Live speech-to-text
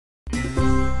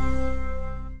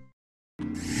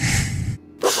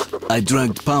I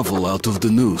dragged Pavel out of the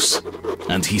noose,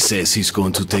 and he says he's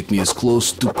going to take me as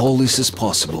close to Polis as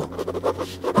possible.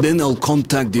 Then I'll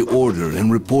contact the Order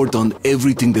and report on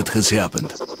everything that has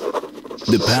happened.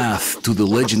 The path to the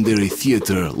legendary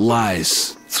theater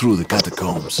lies through the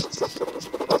catacombs.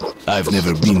 I've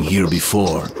never been here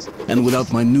before, and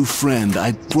without my new friend,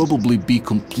 I'd probably be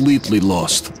completely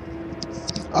lost.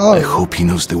 Oh. I hope he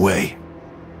knows the way.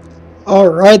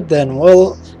 Alright then,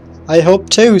 well, I hope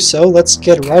too, so let's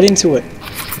get right into it.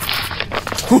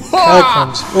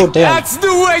 Catacombs. Oh damn. That's the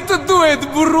way to do it,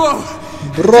 bro!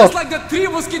 Just like the Three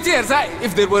Musketeers,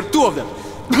 if there were two of them.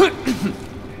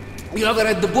 You ever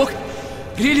read the book?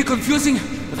 Really confusing,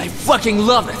 but I fucking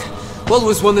loved it.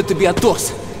 Always wanted to be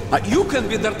Athos. You can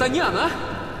be D'Artagnan, huh?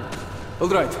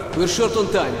 Alright, we're short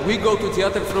on time. We go to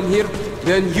theater from here,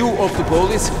 then you off to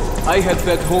Polis. I head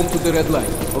back home to the Red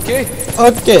Line, okay?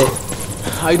 Okay.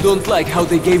 I don't like how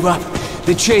they gave up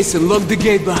the chase and locked the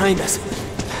gate behind us.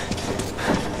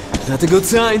 Not a good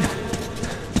sign.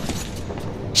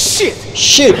 Shit!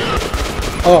 Shit!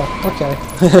 Oh, okay.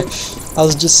 I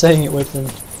was just saying it with him.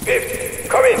 Fifth,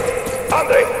 come in.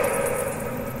 Andre.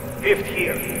 Fifth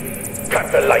here.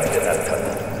 Cut the lights in that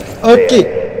tunnel. Okay.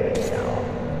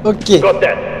 There. Okay. Got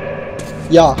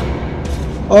that? Yeah.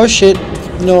 Oh shit.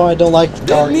 No, I don't like the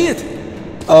dark.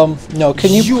 No,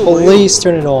 can you please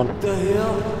turn it on? What the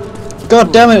hell?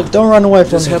 God damn it, don't run away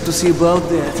from Just me. have to see about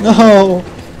that. No,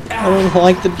 I don't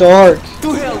like the dark.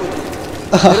 To hell with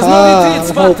it. There's no retreat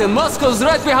spot and Moscow's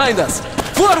right behind us.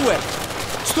 Forward!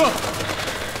 Stop!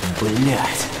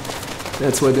 Блять.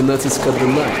 That's why the Nazis cut the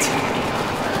lights.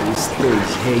 These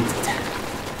things hate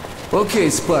it. Okay,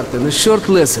 Spartan, a short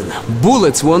lesson.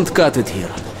 Bullets won't cut it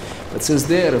here. But since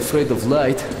they're afraid of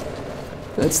light,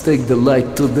 let's take the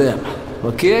light to them.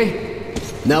 Okay?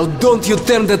 Now don't you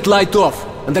turn that light off.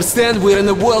 Understand? We're in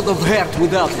a world of hurt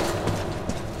without it.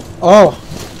 Oh.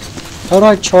 How do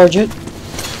I charge it?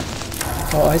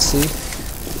 Oh, I see.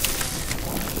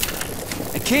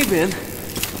 A cave in?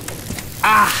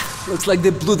 Ah! Looks like they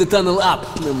blew the tunnel up.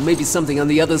 Maybe something on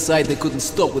the other side they couldn't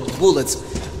stop with bullets.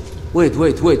 Wait.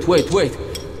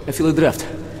 I feel a draft.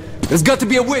 There's got to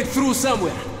be a way through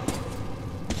somewhere.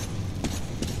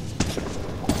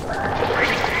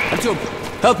 Artyom,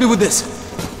 help me with this.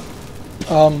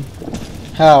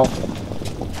 How?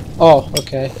 Oh,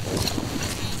 okay.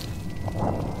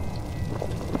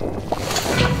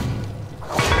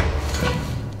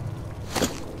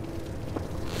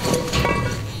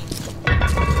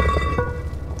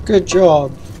 Good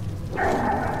job.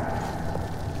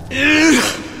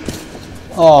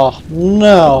 Oh,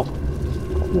 no.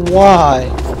 Why?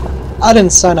 I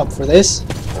didn't sign up for this.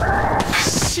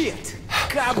 Shit!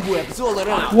 Cobwebs all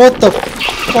around. What the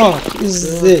fuck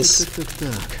is this?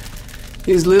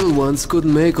 These little ones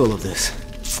couldn't make all of this.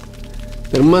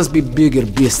 There must be bigger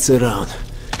beasts around.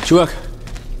 Chuvak,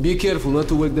 be careful not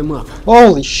to wake them up.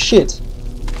 Holy shit.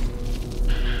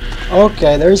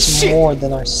 Okay, there's more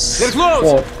than I saw. They're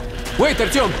close! Wait,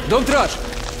 Artyom, don't rush.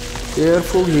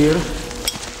 Careful here.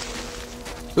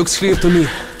 Looks clear to me.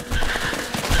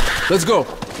 Let's go.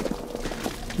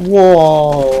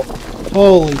 Whoa.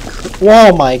 Holy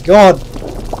whoa, my god.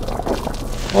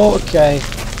 Okay.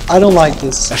 I don't like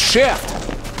this. A shaft!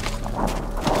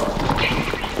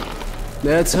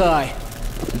 That's high.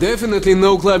 Definitely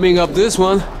no climbing up this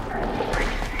one.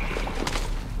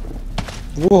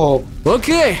 Whoa.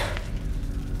 Okay.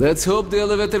 Let's hope the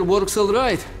elevator works all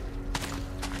right.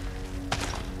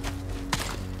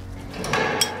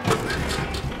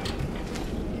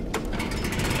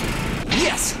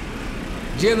 Yes!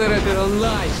 Generator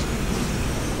online.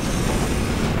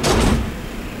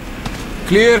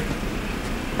 Clear.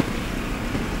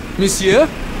 Monsieur?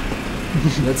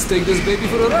 Let's take this baby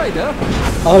for a ride, huh?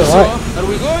 Alright. So, are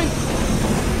we going?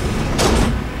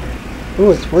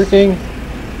 Ooh, it's working.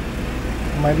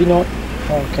 Maybe not.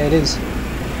 Oh, okay, it is.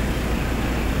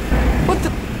 What the?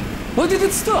 Why did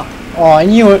it stop? Oh, I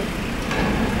knew it.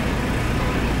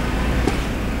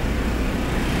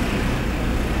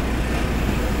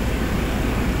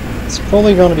 It's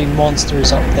probably gonna be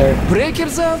monsters up there.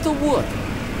 Breakers out or what?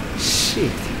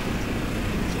 Shit.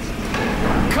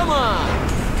 Come on!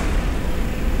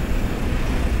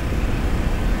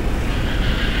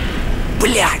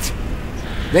 Блять!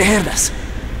 They heard us.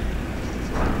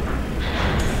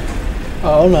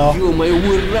 Oh no. You,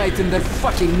 we're right in their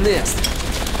fucking nest.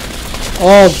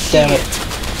 Oh, damn it.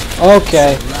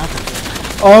 Okay.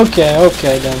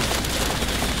 Okay then.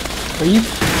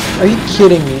 Are you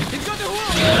kidding me?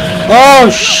 Oh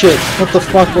shit! What the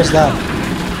fuck was that?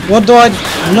 What do I...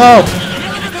 No!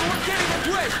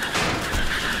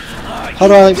 How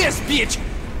do I... This bitch!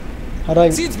 How do I...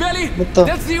 See its belly? What the...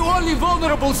 That's the only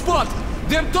vulnerable spot.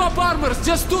 Their top armor's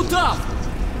just too tough.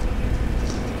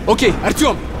 Okay,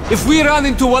 Artyom, if we run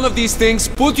into one of these things,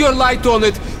 put your light on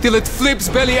it till it flips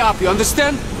belly up, you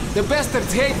understand? The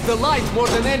bastards hate the light more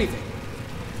than anything.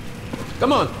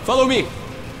 Come on, follow me.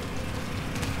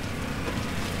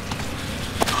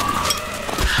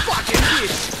 Fucking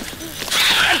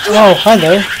bitch! Oh, hi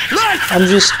there. I'm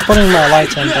just putting my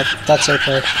light on, but that's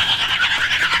okay.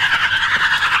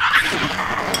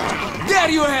 There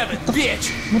you have it,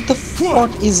 bitch! What the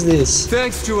fuck is this?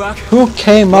 Thanks, Chuvak. Who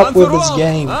came up with this all,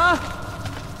 game? Huh?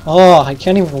 Oh, I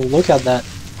can't even look at that.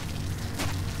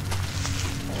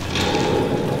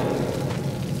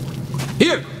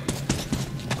 Here!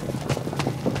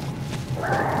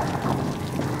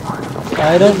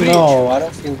 I don't know. I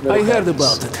don't feel good. I heard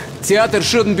about it. Theater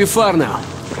shouldn't be far now.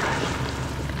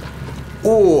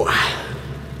 Oh,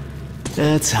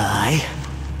 that's high.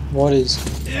 What is?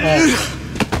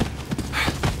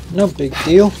 No big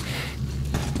deal.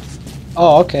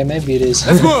 Oh, okay, maybe it is.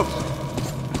 Let's move.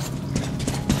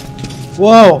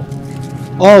 Whoa!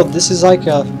 Oh, this is like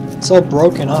a... It's all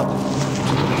broken up.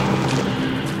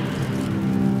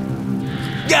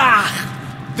 Gah!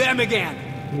 Them again.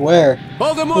 Where?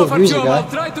 Hold them Oh, off, here's a Artyom. guy. I'll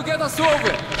try to get us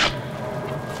over.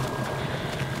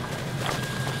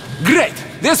 Great.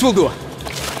 This will do.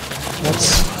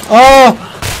 What's... Oh!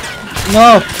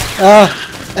 No!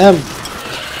 M.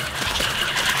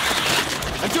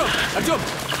 Artyom,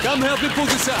 come help me pull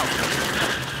this out.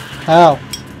 How?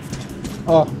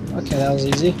 Oh, okay, that was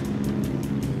easy.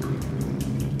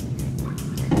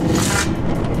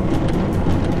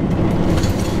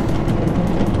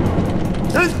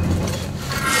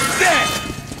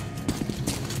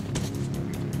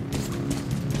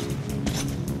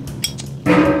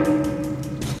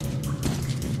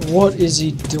 What is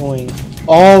he doing?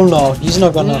 Oh no, he's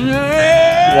not gonna...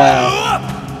 Wow.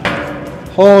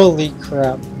 Holy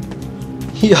crap.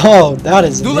 Yo, that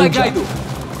is Do ninja. like I do.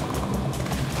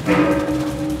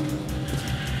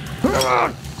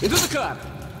 Into the car.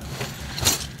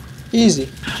 Easy.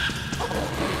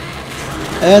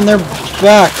 And they're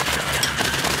back.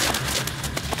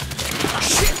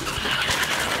 Shit.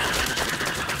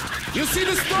 You see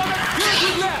this stomach? Good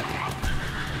with that.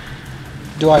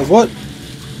 Do I what?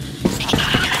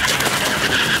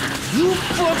 You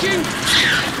fucking...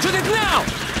 Shoot it now!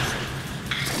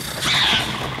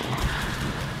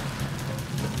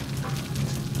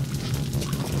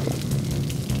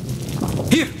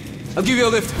 Here! I'll give you a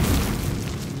lift.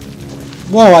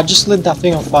 Whoa, I just lit that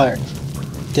thing on fire.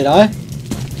 Did I?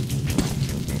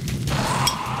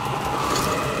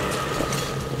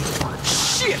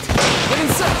 Shit! Get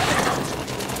inside!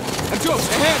 Artyom,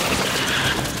 ahead!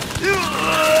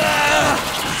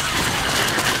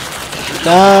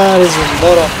 That is a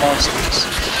lot of monsters.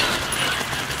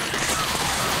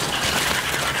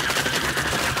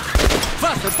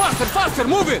 Faster, faster, faster!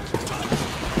 Move it!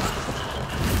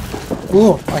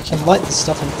 Ooh, I can light this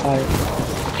stuff on fire.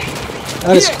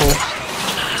 That is cool.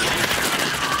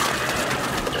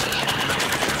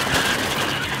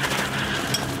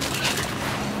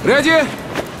 Ready?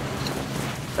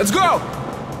 Let's go!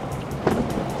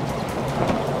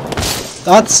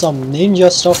 That's some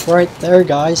ninja stuff right there,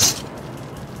 guys.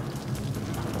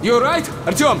 You alright,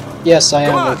 Artyom? Yes, I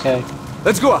Come am on. okay.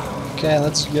 Let's go! Okay,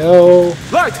 let's go.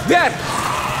 Light, there!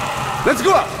 Let's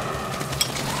go!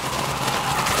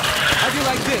 How do you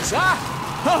like this, huh?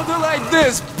 How do you like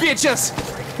this, bitches?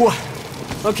 Whoa.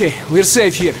 Okay, we're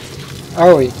safe here.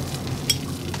 Are we?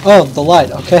 Oh, the light.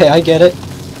 Okay, I get it.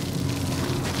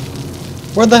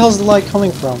 Where the hell's the light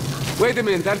coming from? Wait a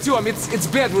minute, Artyom, it's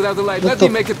bad without the light. What Let the-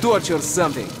 me make a torch or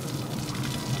something.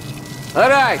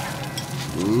 Alright!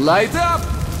 Light up!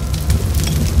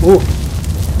 Ooh.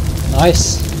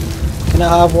 Nice. Can I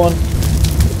have one?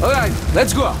 Alright,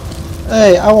 let's go!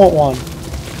 Hey, I want one.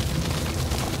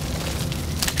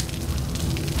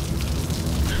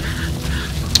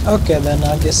 Okay then,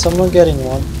 I guess I'm not getting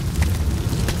one.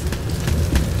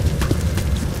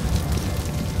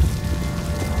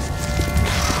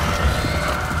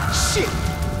 Shit!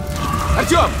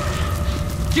 Artyom!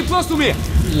 Keep close to me!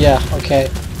 Yeah, okay.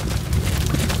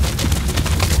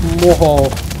 Whoa,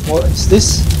 what is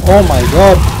this? Oh my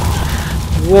god.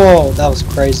 Whoa, that was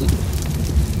crazy.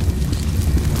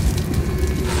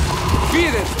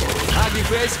 Beat it! Ugly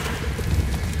face!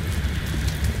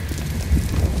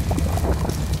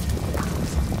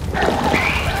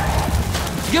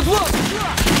 Get lost!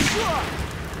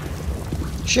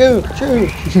 Shoot, shoot.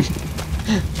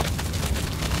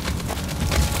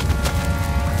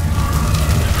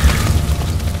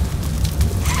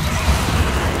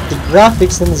 the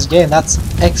graphics in this game, that's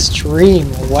extreme,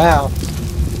 wow.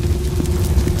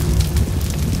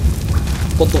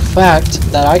 But the fact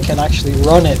that I can actually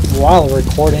run it while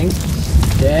recording,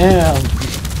 damn.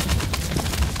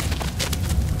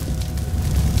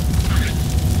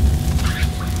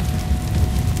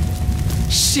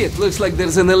 Shit, looks like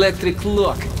there's an electric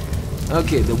lock.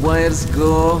 Okay, the wires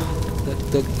go...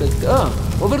 Ah,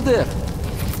 over there.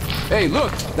 Hey,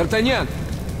 look, D'Artagnan.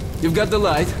 You've got the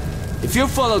light. If you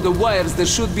follow the wires, there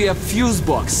should be a fuse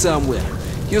box somewhere.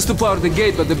 Used to power the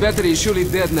gate, but the battery is surely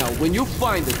dead now. When you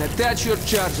find it, attach your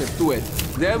charger to it.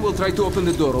 Then we'll try to open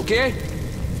the door, okay?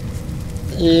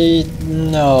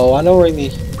 No, I don't really...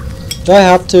 Do I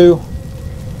have to?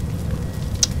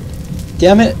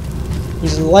 Damn it.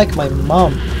 He's like my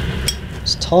mom.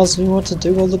 Just tells me what to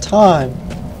do all the time.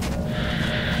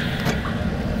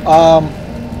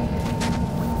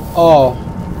 Oh.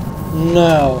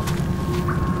 No.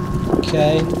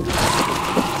 Okay.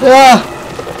 Ah!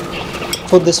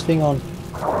 Put this thing on.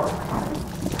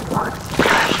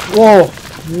 Whoa.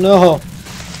 No.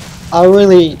 I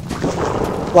really...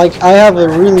 Like, I have a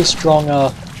really strong,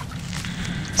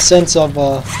 sense of,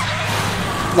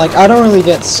 like, I don't really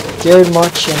get scared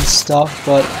much and stuff,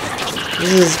 but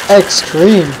this is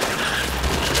extreme.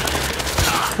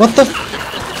 What the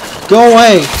f— Go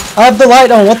away! I have the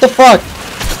light on, what the fuck?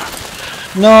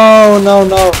 No, no,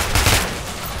 no.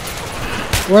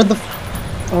 Where the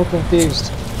f— I'm confused.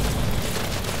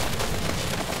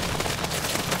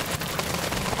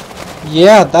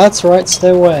 Yeah, that's right,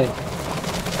 stay away.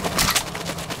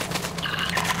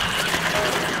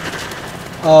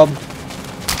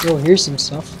 Oh, here's some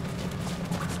stuff.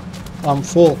 I'm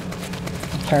full,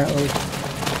 apparently.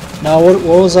 Now, what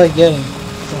was I getting?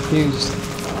 Confused.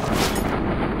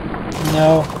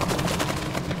 No.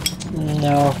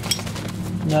 No.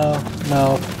 No.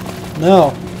 No.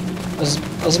 No.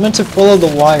 I was meant to follow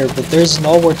the wire, but there's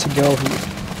nowhere to go here.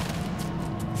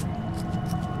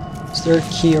 Is there a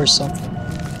key or something?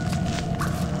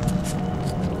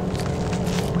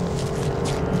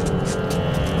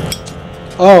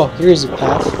 Oh, here's a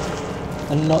path.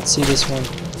 I did not see this one.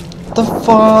 What the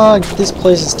fuck? This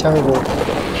place is terrible.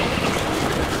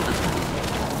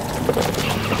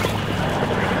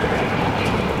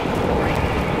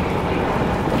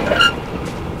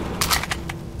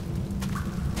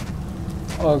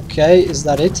 Okay, is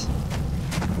that it?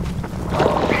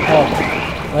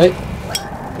 Oh, wait.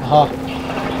 Aha.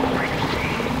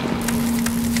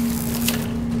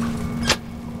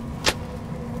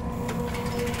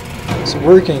 It's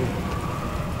working.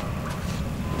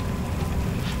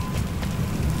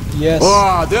 Yes.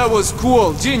 Oh, that was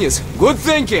cool. Genius. Good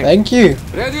thinking. Thank you.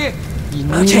 Ready?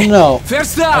 Okay. No.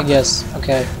 First up. I guess.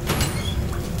 Okay.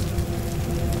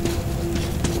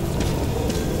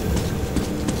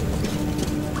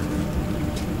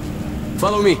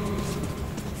 Follow me.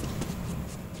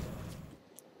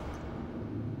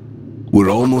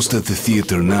 We're almost at the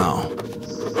theater now.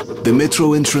 The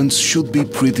metro entrance should be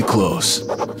pretty close.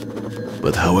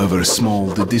 But however small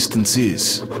the distance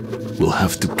is, we'll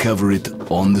have to cover it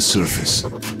on the surface.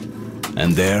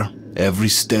 And there, every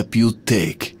step you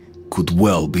take could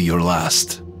well be your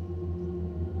last.